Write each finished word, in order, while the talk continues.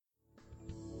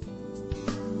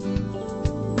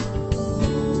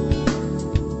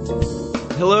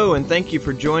Hello, and thank you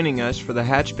for joining us for the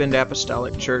Hatchbend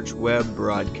Apostolic Church web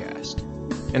broadcast.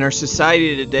 In our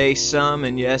society today, some,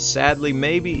 and yes, sadly,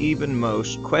 maybe even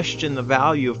most, question the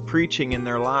value of preaching in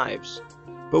their lives.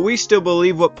 But we still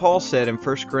believe what Paul said in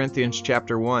 1 Corinthians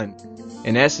chapter 1.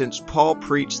 In essence, Paul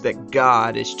preached that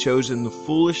God has chosen the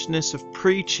foolishness of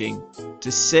preaching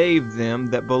to save them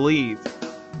that believe.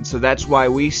 And so that's why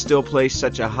we still place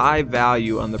such a high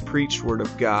value on the preached Word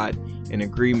of God in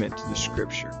agreement to the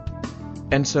Scripture.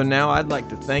 And so now I'd like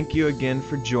to thank you again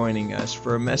for joining us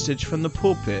for a message from the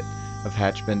pulpit of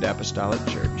Hatchbend Apostolic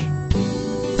Church.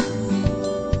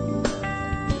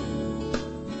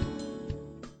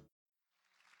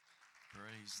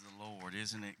 Praise the Lord.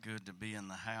 Isn't it good to be in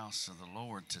the house of the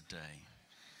Lord today?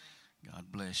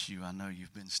 God bless you. I know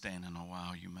you've been standing a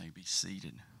while. You may be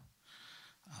seated.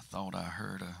 I thought I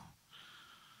heard a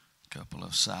couple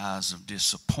of sighs of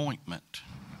disappointment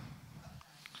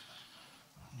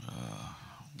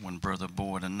when Brother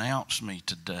Boyd announced me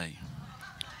today.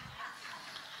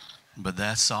 But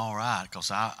that's all right, because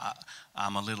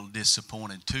I'm a little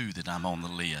disappointed too that I'm on the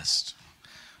list.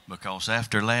 Because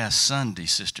after last Sunday,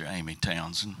 Sister Amy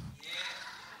Townsend,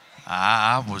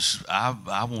 I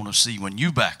want to see when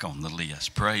you back on the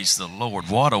list. Praise the Lord.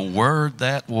 What a word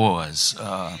that was.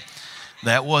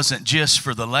 That wasn't just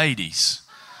for the ladies.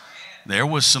 There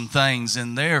was some things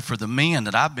in there for the men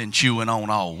that I've been chewing on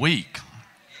all week.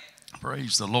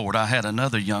 Praise the Lord. I had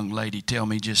another young lady tell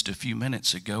me just a few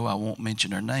minutes ago, I won't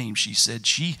mention her name, she said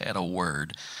she had a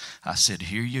word. I said,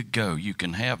 here you go. You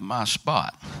can have my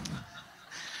spot.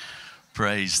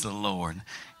 Praise the Lord.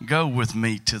 Go with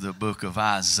me to the book of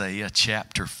Isaiah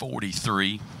chapter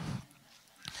 43.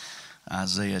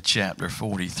 Isaiah chapter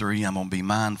 43. I'm going to be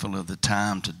mindful of the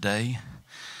time today.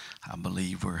 I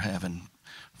believe we're having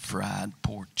fried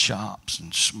pork chops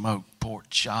and smoked pork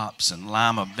chops and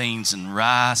lima beans and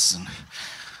rice, and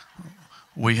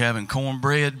we having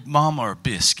cornbread, Mama, or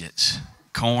biscuits?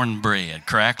 Cornbread,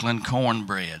 crackling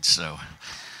cornbread. So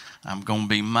I'm going to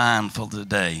be mindful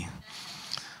today.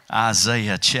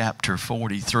 Isaiah chapter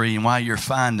 43, and while you're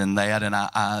finding that, and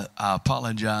I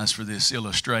apologize for this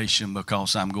illustration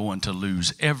because I'm going to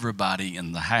lose everybody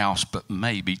in the house, but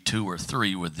maybe two or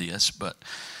three with this, but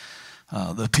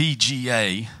the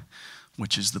PGA,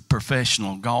 which is the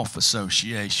Professional Golf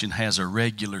Association, has a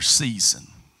regular season,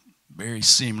 very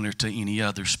similar to any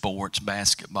other sports,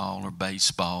 basketball or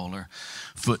baseball or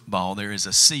football. There is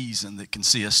a season that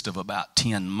consists of about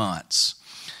 10 months.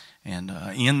 And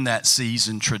in that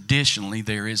season, traditionally,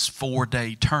 there is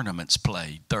 4-day tournaments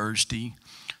played, Thursday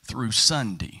through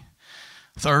Sunday.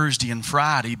 Thursday and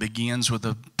Friday begins with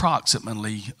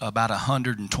approximately about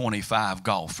 125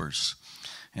 golfers.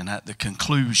 And at the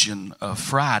conclusion of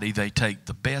Friday, they take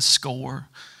the best score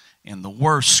and the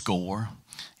worst score,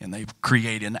 and they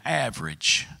create an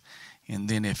average. And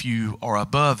then if you are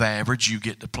above average, you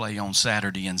get to play on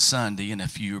Saturday and Sunday. And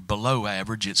if you're below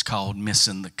average, it's called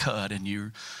missing the cut, and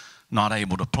you're not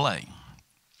able to play.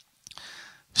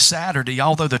 Saturday,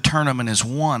 although the tournament is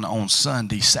won on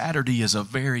Sunday, Saturday is a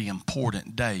very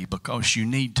important day because you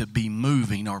need to be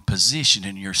moving or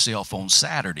positioning yourself on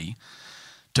Saturday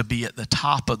to be at the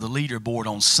top of the leaderboard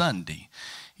on Sunday.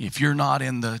 If you're not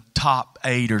in the top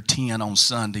 8 or 10 on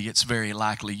Sunday, it's very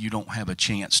likely you don't have a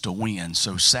chance to win.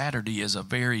 So Saturday is a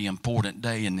very important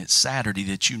day, and it's Saturday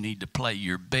that you need to play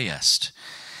your best.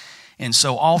 And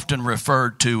so often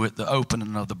referred to at the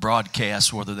opening of the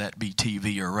broadcast, whether that be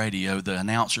TV or radio, the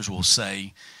announcers will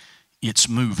say, it's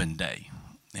moving day.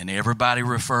 And everybody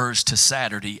refers to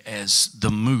Saturday as the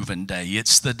moving day.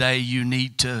 It's the day you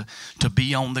need to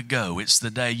be on the go. It's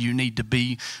the day you need to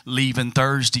be leaving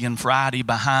Thursday and Friday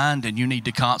behind, and you need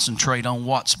to concentrate on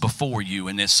what's before you.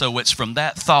 And so it's from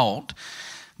that thought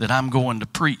that I'm going to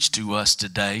preach to us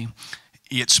today.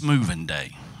 It's moving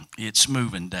day. It's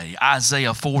moving day.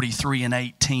 Isaiah 43 and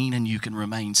 18, and you can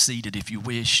remain seated if you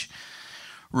wish.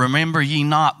 Remember ye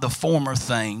not the former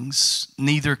things,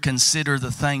 neither consider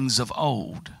the things of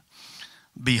old.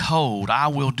 Behold, I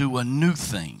will do a new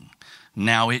thing.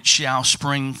 Now it shall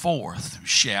spring forth.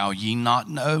 Shall ye not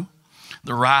know?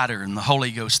 The writer and the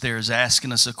Holy Ghost there is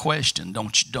asking us a question.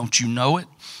 Don't you know it?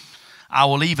 I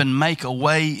will even make a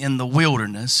way in the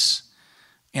wilderness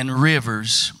and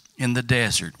rivers in the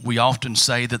desert. We often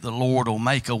say that the Lord will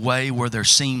make a way where there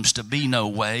seems to be no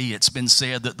way. It's been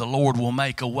said that the Lord will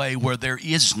make a way where there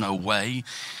is no way.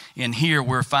 And here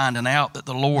we're finding out that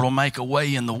the Lord will make a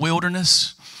way in the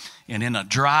wilderness And in a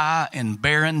dry and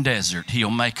barren desert,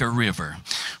 He'll make a river.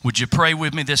 Would you pray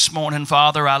with me this morning?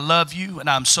 Father, I love You, and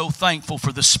I'm so thankful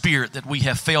for the Spirit that we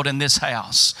have felt in this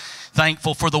house.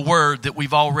 Thankful for the word that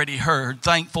we've already heard.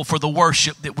 Thankful for the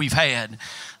worship that we've had.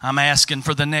 I'm asking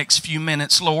for the next few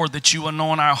minutes, Lord, that You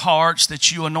anoint our hearts,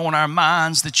 that You anoint our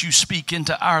minds, that You speak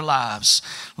into our lives.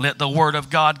 Let the word of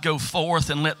God go forth,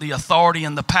 and let the authority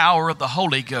and the power of the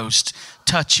Holy Ghost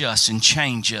touch us and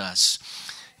change us.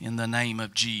 In the name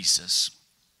of Jesus.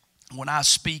 When I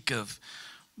speak of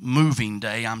moving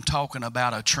day, I'm talking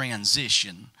about a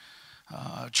transition.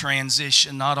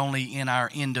 Transition not only in our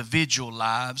individual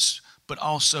lives, but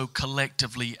also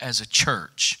collectively as a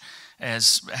church,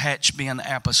 as Hatch Bend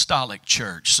Apostolic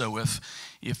Church. So if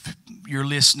you're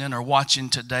listening or watching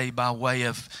today by way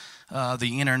of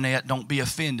the internet, don't be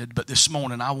offended, but this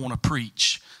morning I want to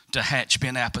preach to Hatch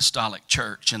Bend Apostolic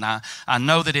Church. And I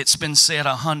know that it's been said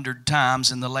 100 times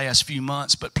in the last few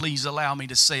months, but please allow me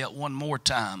to say it one more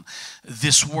time.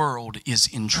 This world is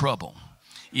in trouble.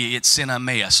 It's in a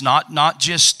mess. Not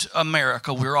just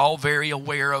America. We're all very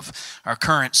aware of our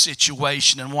current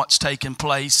situation and what's taking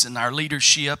place in our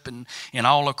leadership and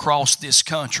all across this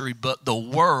country, but the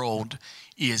world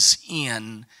is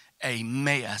in a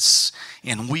mess.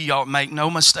 And we are, make no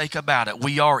mistake about it,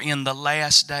 we are in the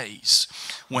last days.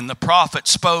 When the prophet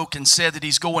spoke and said that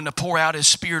He's going to pour out His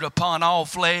Spirit upon all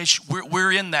flesh,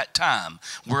 we're in that time.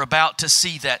 We're about to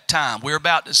see that time. We're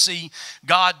about to see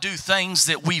God do things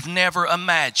that we've never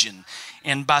imagined.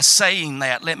 And by saying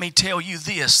that, let me tell you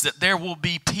this, that there will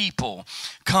be people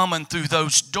coming through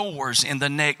those doors in the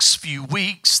next few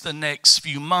weeks, the next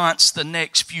few months, the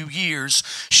next few years,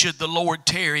 should the Lord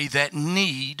tarry, that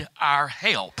need our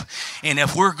help. And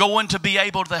if we're going to be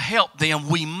able to help them,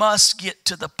 we must get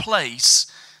to the place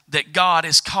that God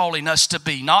is calling us to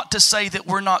be. Not to say that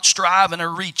we're not striving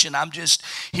or reaching. I'm just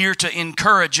here to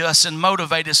encourage us and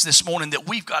motivate us this morning that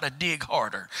we've got to dig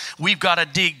harder. We've got to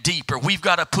dig deeper. We've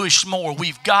got to push more.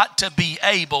 We've got to be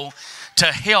able to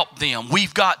help them.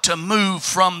 We've got to move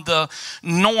from the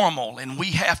normal, and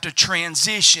we have to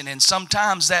transition, and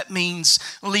sometimes that means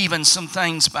leaving some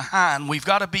things behind. We've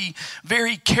got to be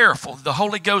very careful. The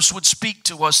Holy Ghost would speak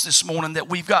to us this morning that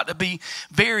we've got to be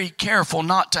very careful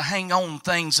not to hang on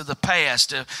things of the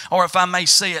past, or if I may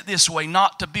say it this way,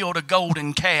 not to build a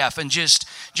golden calf and just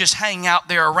hang out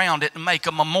there around it and make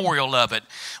a memorial of it.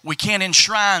 We can't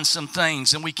enshrine some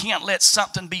things, and we can't let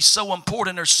something be so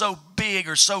important or so big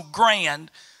or so grand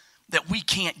that we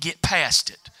can't get past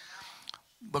it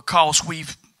because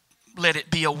we've let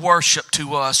it be a worship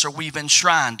to us or we've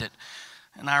enshrined it.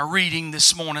 In our reading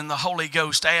this morning, the Holy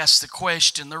Ghost asked the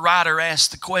question, the writer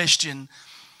asked the question,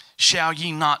 shall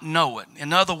ye not know it?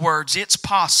 In other words, it's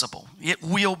possible, it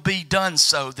will be done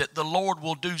so that the Lord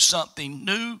will do something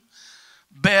new,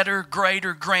 better,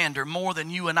 greater, grander, more than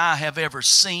you and I have ever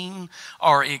seen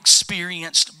or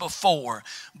experienced before.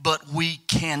 But we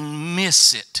can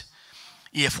miss it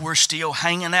if we're still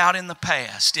hanging out in the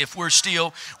past, if we're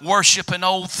still worshiping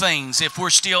old things, if we're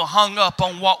still hung up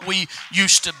on what we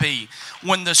used to be.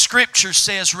 When the scripture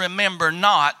says, remember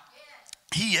not,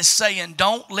 He is saying,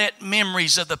 don't let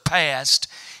memories of the past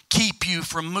keep you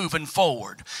from moving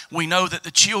forward. We know that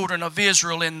the children of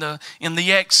Israel in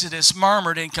the Exodus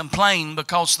murmured and complained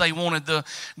because they wanted the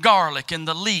garlic and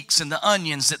the leeks and the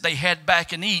onions that they had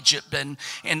back in Egypt. And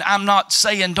I'm not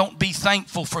saying don't be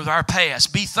thankful for our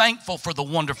past. Be thankful for the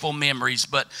wonderful memories,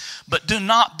 but do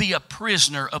not be a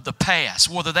prisoner of the past,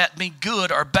 whether that be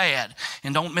good or bad.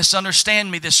 And don't misunderstand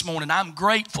me this morning. I'm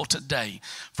grateful today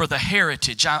for the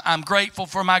heritage. I'm grateful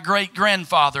for my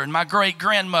great-grandfather and my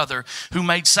great-grandmother who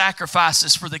made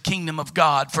sacrifices for the kingdom of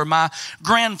God, for my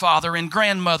grandfather and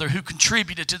grandmother who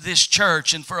contributed to this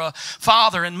church, and for a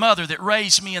father and mother that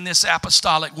raised me in this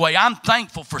apostolic way. I'm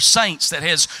thankful for saints that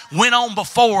has went on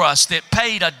before us, that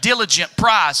paid a diligent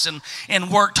price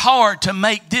and worked hard to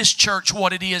make this church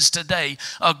what it is today,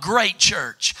 a great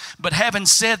church. But having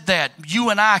said that,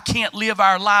 you and I can't live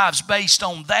our lives based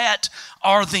on that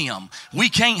or them. We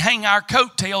can't hang our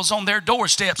coattails on their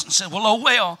doorsteps and say, well, oh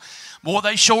well, boy,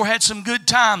 they sure had some good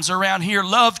times around here.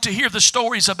 Love to hear the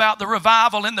stories about the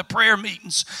revival and the prayer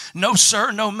meetings. No,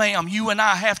 sir, no, ma'am. You and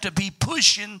I have to be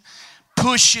pushing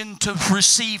to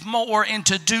receive more and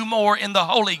to do more in the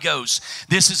Holy Ghost.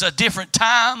 This is a different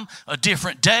time, a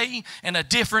different day, and a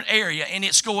different area, and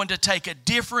it's going to take a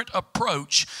different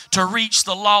approach to reach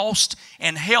the lost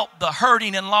and help the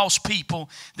hurting and lost people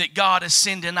that God is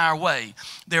sending our way.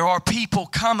 There are people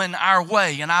coming our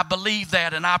way, and I believe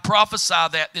that, and I prophesy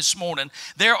that this morning.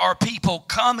 There are people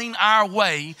coming our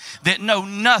way that know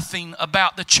nothing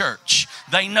about the church.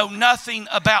 They know nothing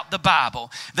about the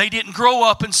Bible. They didn't grow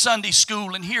up in Sunday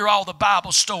school and hear all the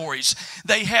Bible stories.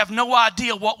 They have no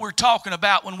idea what we're talking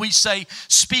about when we say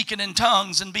speaking in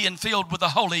tongues and being filled with the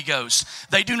Holy Ghost.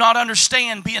 They do not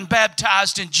understand being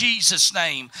baptized in Jesus'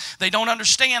 name. They don't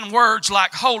understand words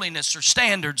like holiness or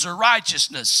standards or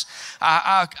righteousness.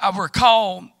 I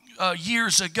recall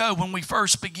years ago when we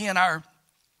first began our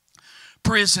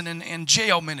prison and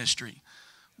jail ministry.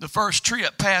 The first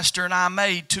trip Pastor and I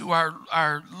made to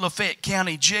our Lafayette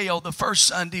County jail, the first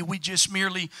Sunday, we just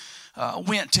merely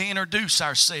went to introduce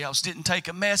ourselves. Didn't take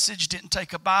a message, didn't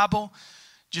take a Bible.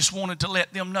 Just wanted to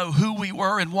let them know who we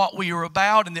were and what we were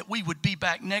about, and that we would be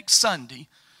back next Sunday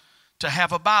to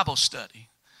have a Bible study.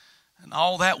 And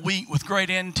all that week with great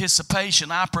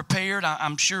anticipation, I prepared.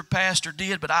 I'm sure Pastor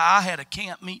did, but I had a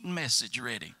camp meeting message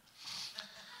ready.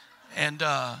 And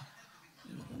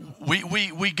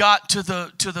we got to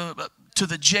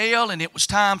the jail, and it was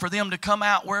time for them to come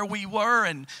out where we were,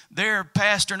 and there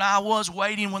Pastor and I was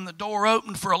waiting when the door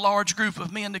opened for a large group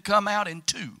of men to come out, and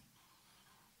two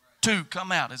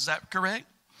come out. Is that correct?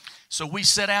 So we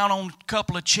sat down on a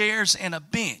couple of chairs and a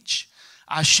bench.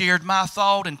 I shared my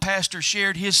thought, and Pastor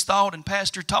shared his thought, and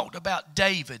Pastor talked about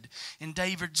David and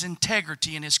David's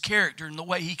integrity and his character and the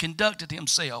way he conducted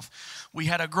himself. We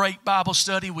had a great Bible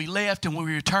study. We left, and we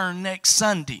returned next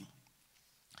Sunday.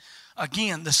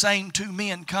 Again, the same two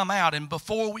men come out, and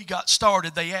before we got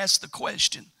started, they asked the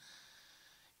question,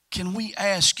 can we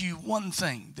ask you one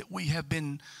thing that we have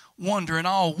been wondering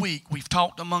all week? We've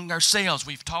talked among ourselves.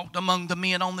 We've talked among the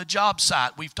men on the job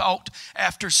site. We've talked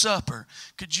after supper.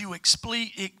 Could you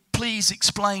please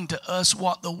explain to us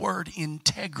what the word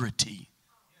integrity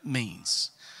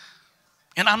means?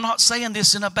 And I'm not saying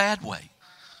this in a bad way.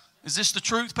 Is this the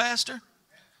truth, Pastor?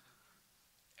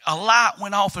 A light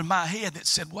went off in my head that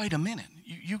said, wait a minute,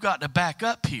 you got to back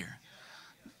up here.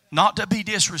 Not to be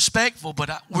disrespectful,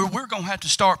 but we're going to have to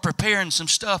start preparing some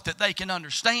stuff that they can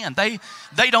understand. They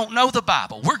don't know the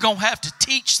Bible. We're going to have to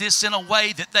teach this in a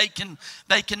way that they can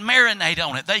marinate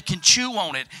on it. They can chew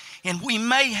on it. And we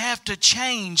may have to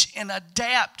change and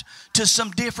adapt to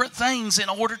some different things in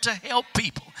order to help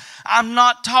people. I'm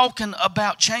not talking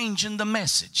about changing the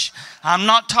message. I'm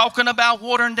not talking about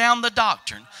watering down the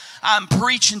doctrine. I'm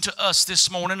preaching to us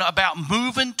this morning about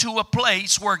moving to a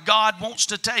place where God wants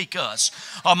to take us,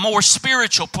 a more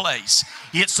spiritual place.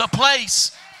 It's a place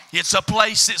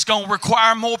that's going to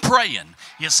require more praying.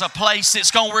 It's a place that's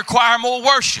going to require more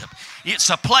worship.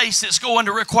 It's a place that's going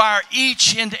to require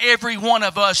each and every one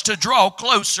of us to draw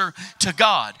closer to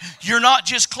God. You're not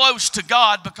just close to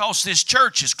God because this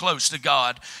church is close to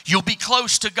God. You'll be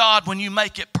close to God when you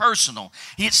make it personal.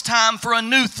 It's time for a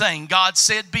new thing. God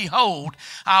said, behold,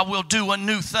 I will do a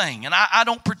new thing. And I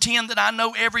don't pretend that I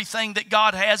know everything that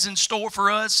God has in store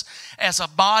for us as a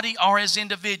body or as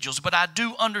individuals, but I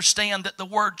do understand that the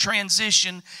word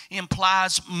transition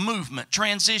implies movement.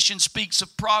 Transition speaks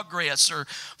of progress or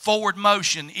forward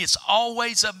motion. It's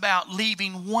always about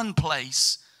leaving one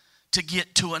place to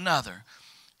get to another.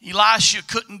 Elisha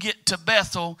couldn't get to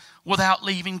Bethel without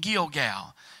leaving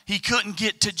Gilgal. He couldn't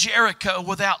get to Jericho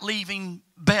without leaving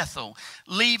Bethel,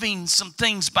 leaving some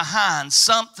things behind.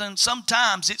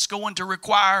 Sometimes it's going to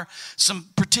require some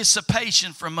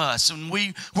participation from us. And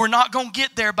we're not going to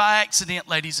get there by accident,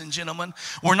 ladies and gentlemen.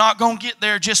 We're not going to get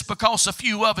there just because a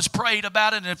few of us prayed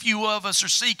about it and a few of us are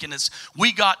seeking us.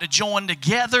 We got to join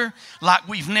together like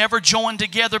we've never joined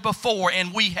together before,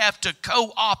 and we have to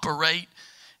cooperate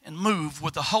and move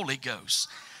with the Holy Ghost.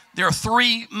 There are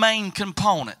three main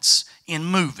components in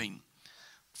moving.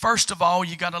 First of all,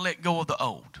 you got to let go of the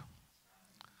old.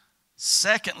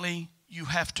 Secondly, you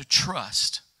have to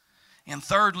trust. And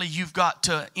thirdly, you've got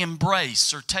to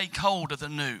embrace or take hold of the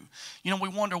new. You know, we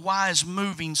wonder why is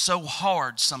moving so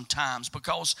hard sometimes,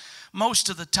 because most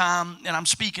of the time, and I'm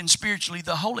speaking spiritually,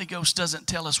 the Holy Ghost doesn't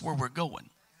tell us where we're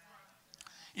going.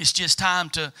 It's just time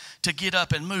to get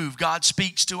up and move. God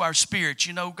speaks to our spirits.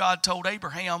 You know, God told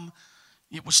Abraham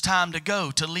it was time to go,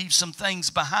 to leave some things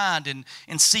behind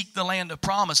and seek the land of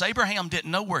promise. Abraham didn't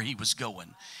know where he was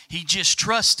going. He just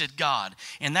trusted God.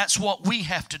 And that's what we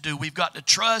have to do. We've got to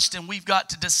trust, and we've got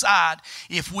to decide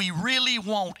if we really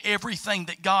want everything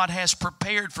that God has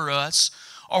prepared for us,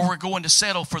 or we're going to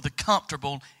settle for the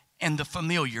comfortable and the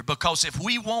familiar. Because if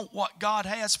we want what God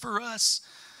has for us,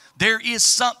 there is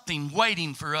something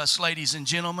waiting for us, ladies and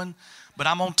gentlemen. But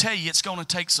I'm going to tell you, it's going to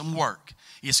take some work.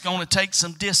 It's going to take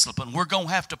some discipline. We're going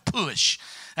to have to push.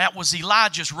 That was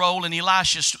Elijah's role in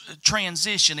Elisha's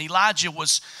transition. Elijah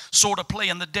was sort of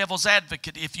playing the devil's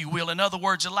advocate, if you will. In other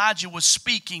words, Elijah was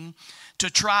speaking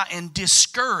to try and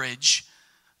discourage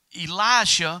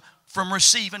Elisha from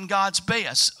receiving God's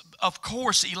best. of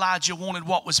course, Elijah wanted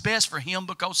what was best for him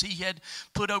because he had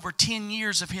put over 10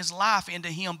 years of his life into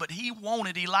him. But he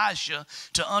wanted Elisha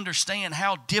to understand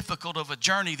how difficult of a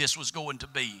journey this was going to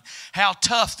be, how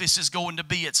tough this is going to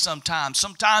be at some time.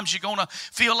 Sometimes you're going to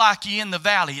feel like you're in the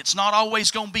valley. It's not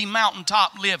always going to be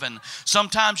mountaintop living.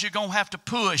 Sometimes you're going to have to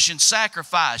push and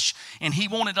sacrifice. And he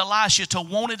wanted Elisha to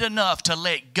want it enough to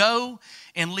let go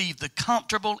and leave the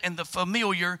comfortable and the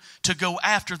familiar to go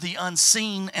after the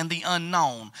unseen and the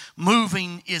unknown.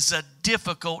 Moving is a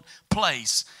difficult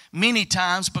place many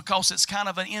times because it's kind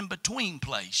of an in-between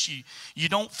place. You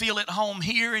don't feel at home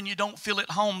here and you don't feel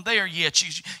at home there yet.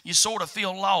 You sort of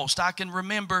feel lost. I can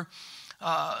remember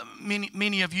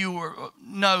many of you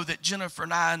know that Jennifer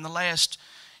and I in the last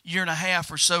year and a half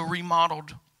or so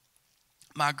remodeled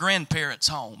my grandparents'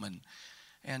 home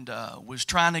and was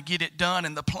trying to get it done,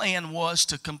 and the plan was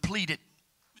to complete it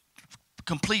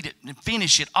and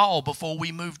finish it all before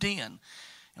we moved in.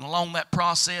 And along that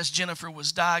process, Jennifer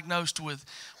was diagnosed with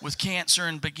cancer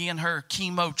and began her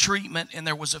chemo treatment, and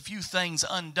there was a few things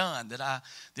undone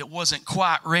that wasn't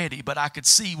quite ready, but I could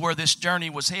see where this journey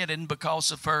was headed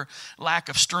because of her lack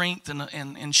of strength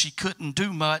and she couldn't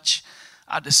do much.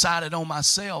 I decided on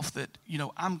myself that,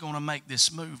 I'm going to make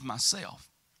this move myself.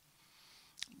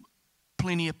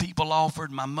 Plenty of people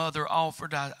offered. My mother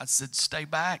offered. I said, stay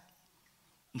back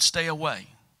and stay away.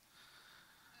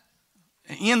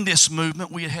 In this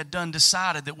movement, we had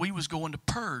decided that we was going to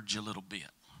purge a little bit.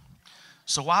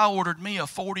 So I ordered me a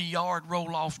 40-yard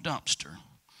roll-off dumpster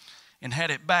and had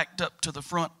it backed up to the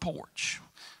front porch.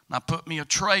 And I put me a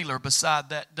trailer beside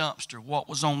that dumpster. What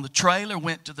was on the trailer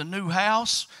went to the new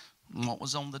house, and what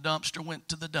was on the dumpster went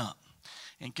to the dump.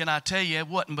 And can I tell you, it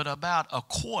wasn't but about a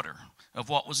quarter of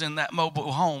what was in that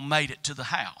mobile home made it to the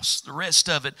house. The rest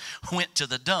of it went to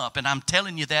the dump. And I'm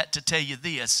telling you that to tell you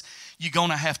this: you're going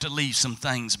to have to leave some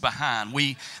things behind.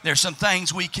 There's some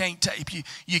things we can't take.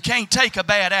 You can't take a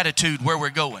bad attitude where we're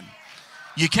going.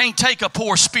 You can't take a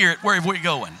poor spirit where we're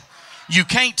going. You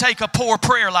can't take a poor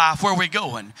prayer life where we're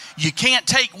going. You can't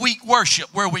take weak worship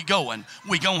where we're going.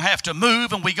 We're going to have to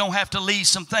move, and we're going to have to leave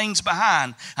some things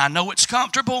behind. I know it's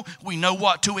comfortable. We know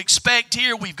what to expect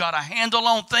here. We've got a handle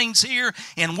on things here,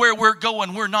 and where we're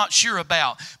going we're not sure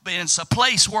about. But it's a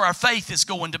place where our faith is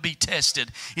going to be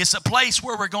tested. It's a place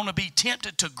where we're going to be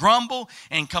tempted to grumble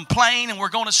and complain, and we're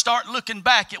going to start looking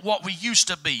back at what we used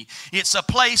to be. It's a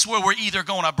place where we're either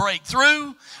going to break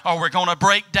through or we're going to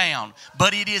break down.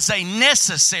 But it is a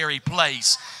necessary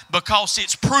place because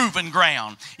it's proven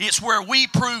ground. It's where we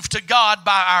prove to God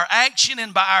by our action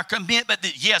and by our commitment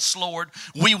that, yes, Lord,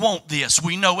 we want this.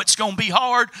 We know it's going to be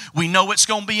hard. We know it's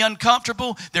going to be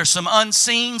uncomfortable. There's some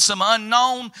unseen, some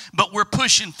unknown, but we're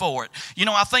pushing for it.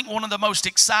 I think one of the most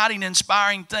exciting,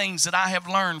 inspiring things that I have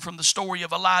learned from the story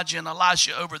of Elijah and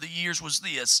Elisha over the years was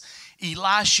this: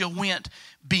 Elisha went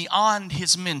beyond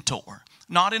his mentor.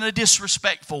 Not in a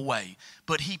disrespectful way,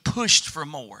 but he pushed for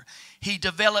more. He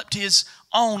developed his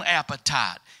own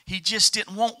appetite. He just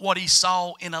didn't want what he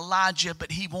saw in Elijah,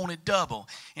 but he wanted double.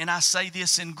 And I say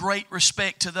this in great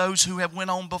respect to those who have went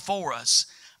on before us.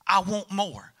 I want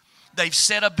more. They've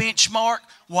set a benchmark.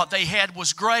 What they had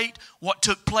was great. What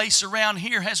took place around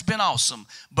here has been awesome.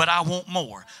 But I want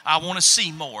more. I want to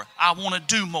see more. I want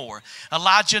to do more.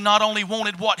 Elijah not only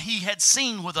wanted what he had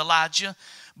seen with Elijah,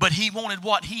 but he wanted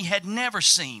what he had never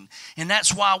seen. And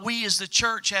that's why we as the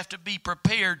church have to be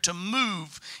prepared to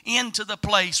move into the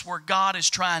place where God is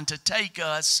trying to take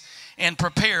us and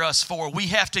prepare us for. We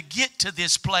have to get to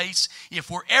this place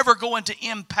if we're ever going to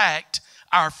impact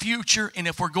our future and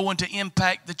if we're going to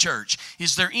impact the church.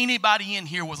 Is there anybody in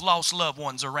here with lost loved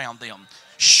ones around them?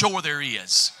 Sure there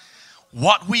is.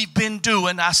 What we've been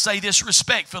doing, I say this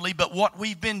respectfully, but what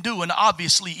we've been doing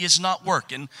obviously is not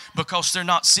working because they're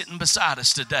not sitting beside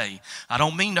us today. I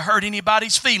don't mean to hurt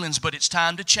anybody's feelings, but it's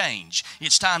time to change.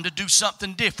 It's time to do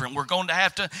something different. We're going to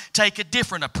have to take a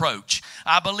different approach.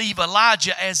 I believe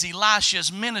Elijah, as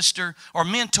Elisha's minister or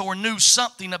mentor, knew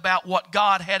something about what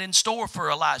God had in store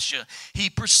for Elisha. He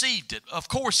perceived it. Of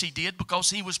course he did, because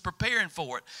he was preparing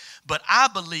for it. But I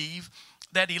believe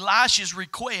that Elisha's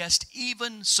request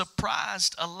even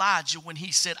surprised Elijah when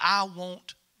he said, I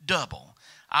want double.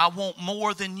 I want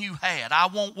more than you had. I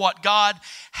want what God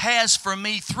has for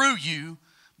me through you,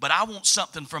 but I want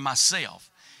something for myself.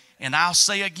 And I'll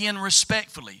say again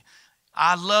respectfully,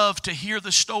 I love to hear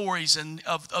the stories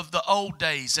of the old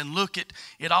days and look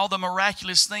at all the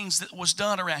miraculous things that was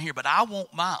done around here, but I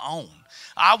want my own.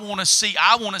 I want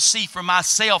to see for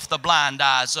myself the blind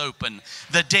eyes open,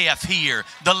 the deaf hear,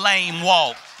 the lame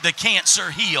walk, the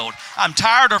cancer healed. I'm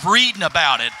tired of reading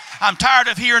about it. I'm tired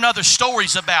of hearing other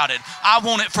stories about it. I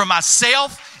want it for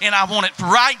myself, and I want it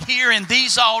right here in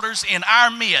these altars in our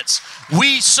midst.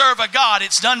 We serve a God.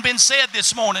 It's done been said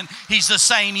this morning. He's the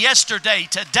same yesterday,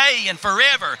 today, and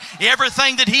forever.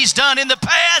 Everything that He's done in the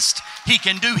past, He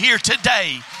can do here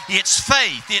today. It's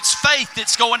faith. It's faith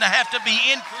that's going to have to be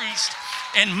increased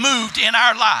and moved in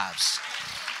our lives.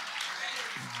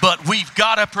 But we've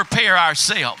got to prepare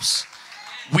ourselves.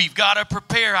 We've got to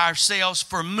prepare ourselves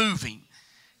for moving.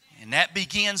 And that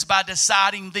begins by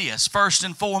deciding this, first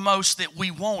and foremost, that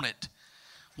we want it.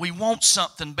 We want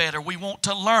something better. We want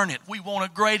to learn it. We want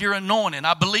a greater anointing.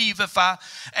 I believe if I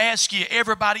ask you,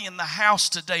 everybody in the house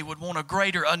today would want a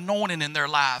greater anointing in their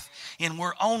life. And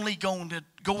we're only going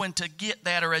to get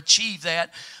that or achieve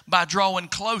that by drawing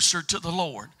closer to the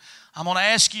Lord. I'm going to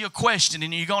ask you a question,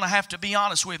 and you're going to have to be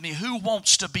honest with me. Who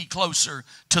wants to be closer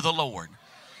to the Lord?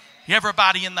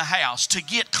 Everybody in the house. To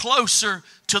get closer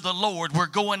to the Lord, we're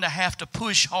going to have to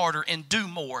push harder and do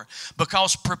more,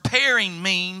 because preparing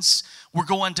means we're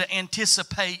going to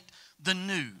anticipate the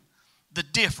new, the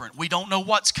different. We don't know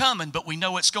what's coming, but we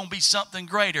know it's going to be something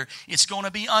greater. It's going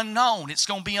to be unknown. It's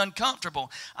going to be uncomfortable.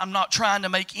 I'm not trying to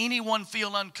make anyone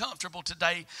feel uncomfortable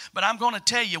today, but I'm going to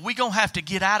tell you, we're going to have to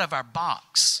get out of our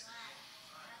box.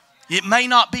 It may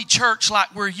not be church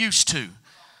like we're used to.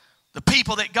 The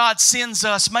people that God sends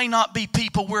us may not be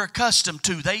people we're accustomed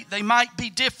to. They might be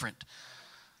different.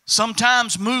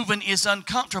 Sometimes moving is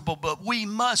uncomfortable, but we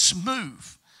must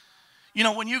move. You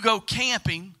know, when you go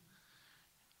camping,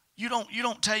 you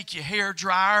don't take your hair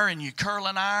dryer and your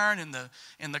curling iron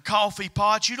and the coffee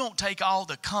pot. You don't take all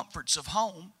the comforts of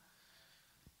home.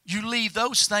 You leave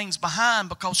those things behind,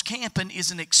 because camping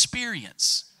is an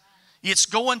experience. It's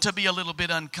going to be a little bit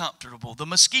uncomfortable. The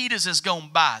mosquitoes is going to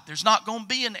bite. There's not going to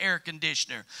be an air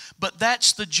conditioner. But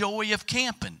that's the joy of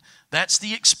camping. That's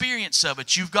the experience of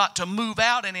it. You've got to move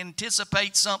out and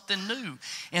anticipate something new.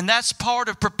 And that's part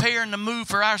of preparing to move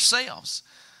for ourselves.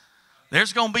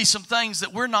 There's going to be some things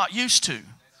that we're not used to.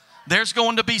 There's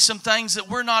going to be some things that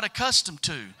we're not accustomed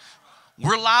to.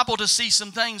 We're liable to see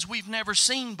some things we've never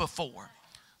seen before.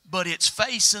 But it's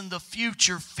facing the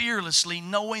future fearlessly,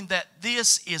 knowing that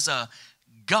this is a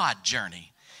God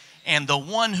journey. And the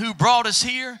one who brought us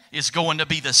here is going to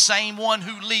be the same one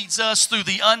who leads us through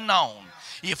the unknown,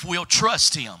 if we'll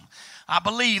trust Him. I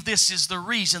believe this is the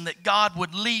reason that God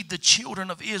would lead the children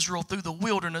of Israel through the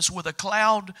wilderness with a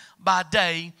cloud by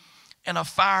day and a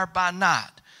fire by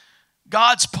night.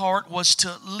 God's part was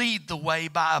to lead the way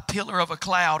by a pillar of a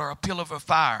cloud or a pillar of a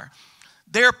fire.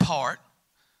 Their part,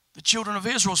 the children of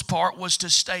Israel's part, was to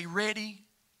stay ready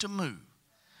to move.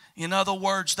 In other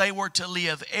words, they were to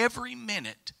live every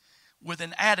minute with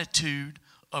an attitude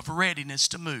of readiness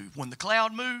to move. When the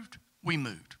cloud moved, we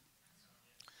moved.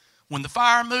 When the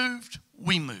fire moved,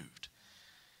 we moved.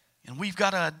 And we've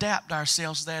got to adapt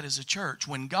ourselves to that as a church.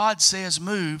 When God says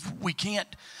move, we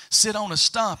can't sit on a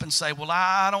stump and say, well,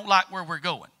 I don't like where we're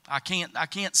going. I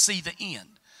can't see the end.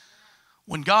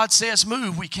 When God says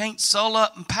move, we can't sull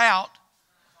up and pout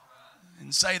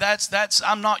and say,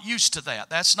 I'm not used to that.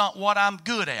 That's not what I'm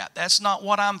good at. That's not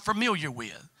what I'm familiar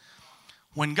with.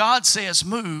 When God says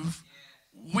move,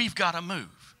 we've got to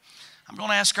move. I'm going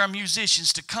to ask our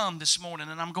musicians to come this morning,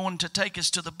 and I'm going to take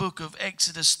us to the book of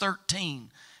Exodus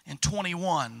 13 and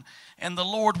 21. And the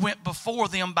Lord went before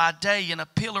them by day in a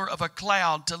pillar of a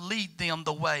cloud to lead them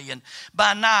the way, and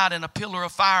by night in a pillar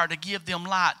of fire to give them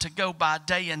light to go by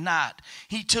day and night.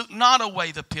 He took not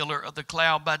away the pillar of the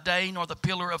cloud by day, nor the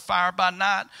pillar of fire by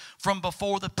night from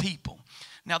before the people.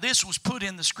 Now this was put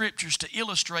in the scriptures to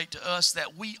illustrate to us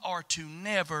that we are to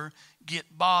never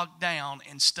get bogged down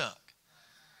and stuck.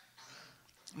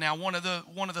 Now one of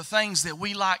the things that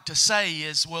we like to say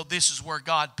is, well, this is where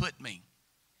God put me.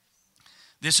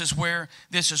 This is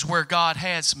where God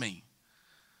has me.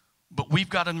 But we've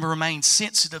got to remain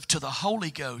sensitive to the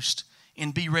Holy Ghost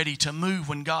and be ready to move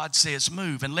when God says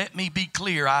move. And let me be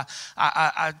clear,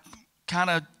 I kind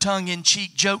of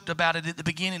tongue-in-cheek joked about it at the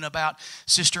beginning about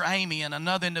Sister Amy and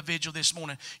another individual this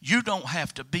morning. You don't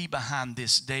have to be behind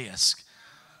this desk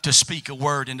to speak a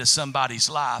word into somebody's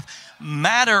life.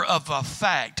 Matter of a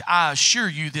fact, I assure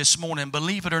you this morning,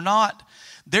 believe it or not,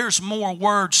 there's more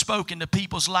words spoken to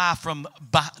people's life from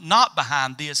not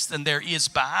behind this than there is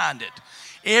behind it.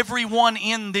 Everyone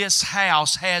in this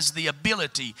house has the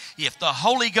ability. If the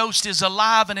Holy Ghost is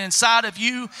alive and inside of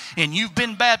you and you've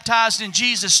been baptized in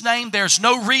Jesus' name, there's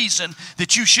no reason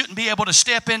that you shouldn't be able to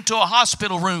step into a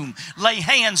hospital room, lay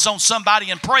hands on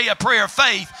somebody and pray a prayer of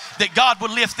faith that God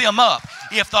would lift them up.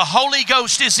 If the Holy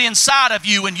Ghost is inside of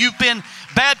you and you've been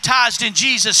baptized in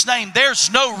Jesus' name,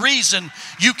 there's no reason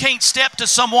you can't step to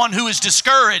someone who is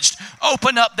discouraged,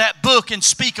 open up that book and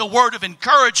speak a word of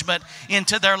encouragement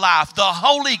into their life. The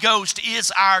Holy Ghost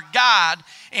is our guide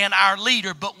and our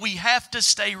leader, but we have to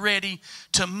stay ready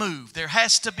to move. There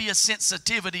has to be a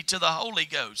sensitivity to the Holy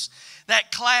Ghost.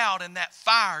 That cloud and that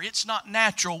fire, it's not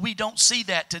natural. We don't see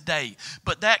that today.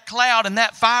 But that cloud and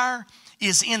that fire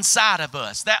is inside of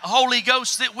us. That Holy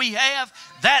Ghost that we have,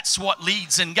 that's what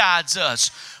leads and guides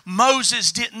us.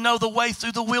 Moses didn't know the way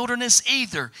through the wilderness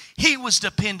either. He was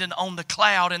dependent on the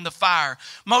cloud and the fire.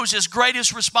 Moses'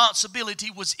 greatest responsibility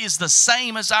is the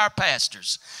same as our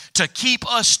pastors. To keep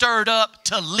us stirred up,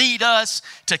 to lead us,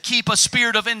 to keep a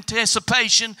spirit of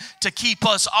anticipation, to keep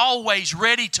us always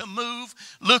ready to move,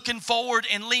 looking forward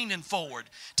and leaning forward,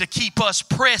 to keep us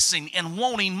pressing and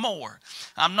wanting more.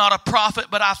 I'm not a prophet,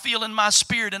 but I feel in my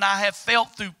spirit, and I have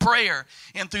felt through prayer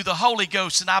and through the Holy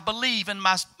Ghost, and I believe in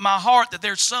my heart that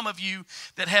there's some of you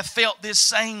that have felt this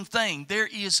same thing. There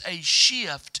is a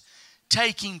shift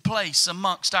taking place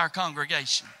amongst our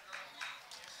congregation.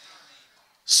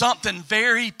 Something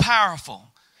very powerful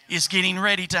is getting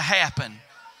ready to happen.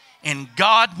 And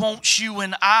God wants you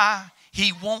and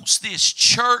He wants this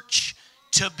church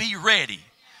to be ready.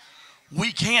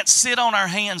 We can't sit on our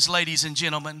hands, ladies and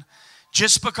gentlemen.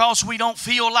 Just because we don't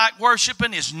feel like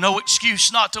worshiping is no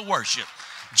excuse not to worship.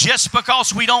 Just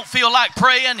because we don't feel like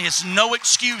praying is no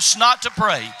excuse not to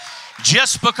pray.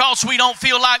 Just because we don't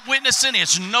feel like witnessing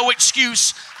is no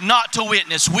excuse not to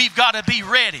witness. We've got to be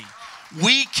ready.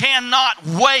 We cannot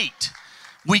wait.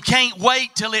 We can't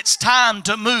wait till it's time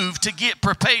to move to get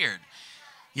prepared.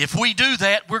 If we do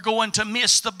that, we're going to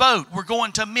miss the boat. We're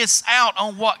going to miss out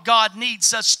on what God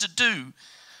needs us to do.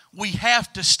 We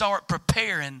have to start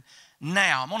preparing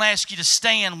now. I'm going to ask you to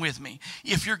stand with me.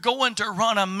 If you're going to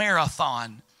run a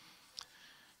marathon,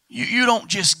 you don't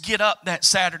just get up that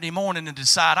Saturday morning and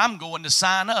decide, I'm going to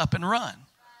sign up and run.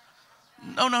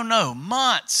 No.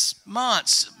 Months,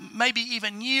 maybe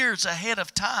even years ahead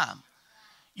of time,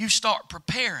 you start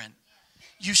preparing.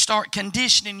 You start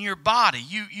conditioning your body.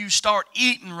 You start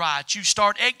eating right. You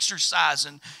start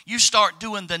exercising. You start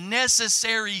doing the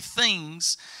necessary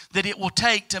things that it will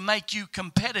take to make you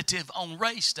competitive on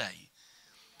race day.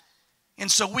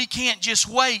 And so we can't just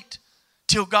wait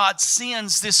till God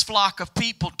sends this flock of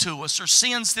people to us or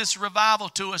sends this revival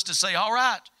to us to say, all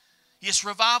right, it's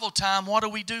revival time. What do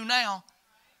we do now?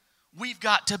 We've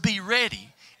got to be ready.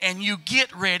 And you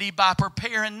get ready by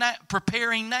preparing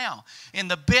now. And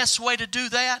the best way to do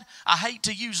that, I hate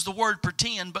to use the word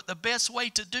pretend, but the best way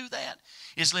to do that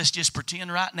is let's just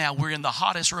pretend right now we're in the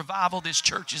hottest revival this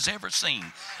church has ever seen.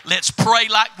 Let's pray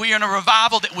like we're in a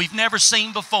revival that we've never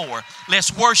seen before.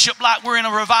 Let's worship like we're in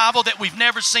a revival that we've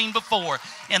never seen before.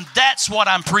 And that's what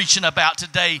I'm preaching about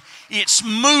today. It's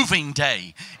moving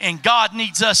day, and God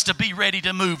needs us to be ready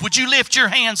to move. Would you lift your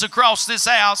hands across this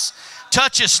house?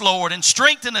 Touch us, Lord, and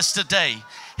strengthen us today.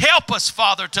 Help us,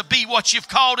 Father, to be what you've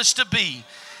called us to be.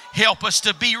 Help us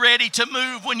to be ready to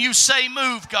move when you say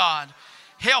move, God.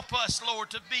 Help us,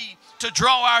 Lord, to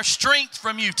draw our strength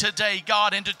from you today,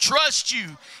 God, and to trust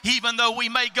you, even though we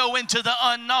may go into the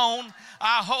unknown.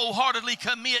 I wholeheartedly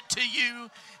commit to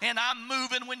you, and I'm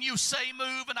moving when you say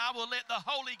move, and I will let the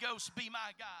Holy Ghost be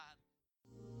my guide.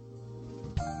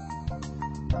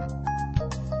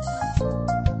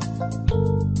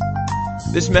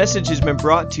 This message has been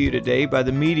brought to you today by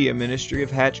the media ministry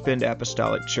of Hatchbend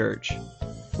Apostolic Church.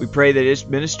 We pray that it's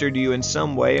ministered to you in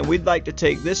some way, and we'd like to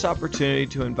take this opportunity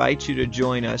to invite you to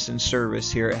join us in service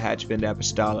here at Hatchbend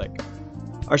Apostolic.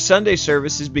 Our Sunday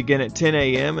services begin at 10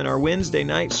 a.m. and our Wednesday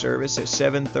night service at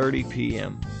 7:30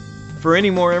 p.m. For any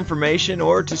more information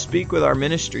or to speak with our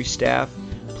ministry staff,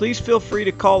 please feel free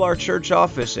to call our church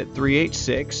office at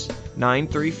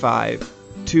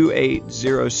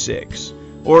 386-935-2806.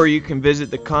 Or you can visit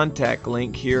the contact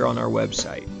link here on our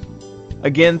website.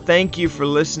 Again, thank you for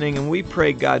listening, and we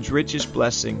pray God's richest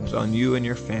blessings on you and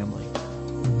your family.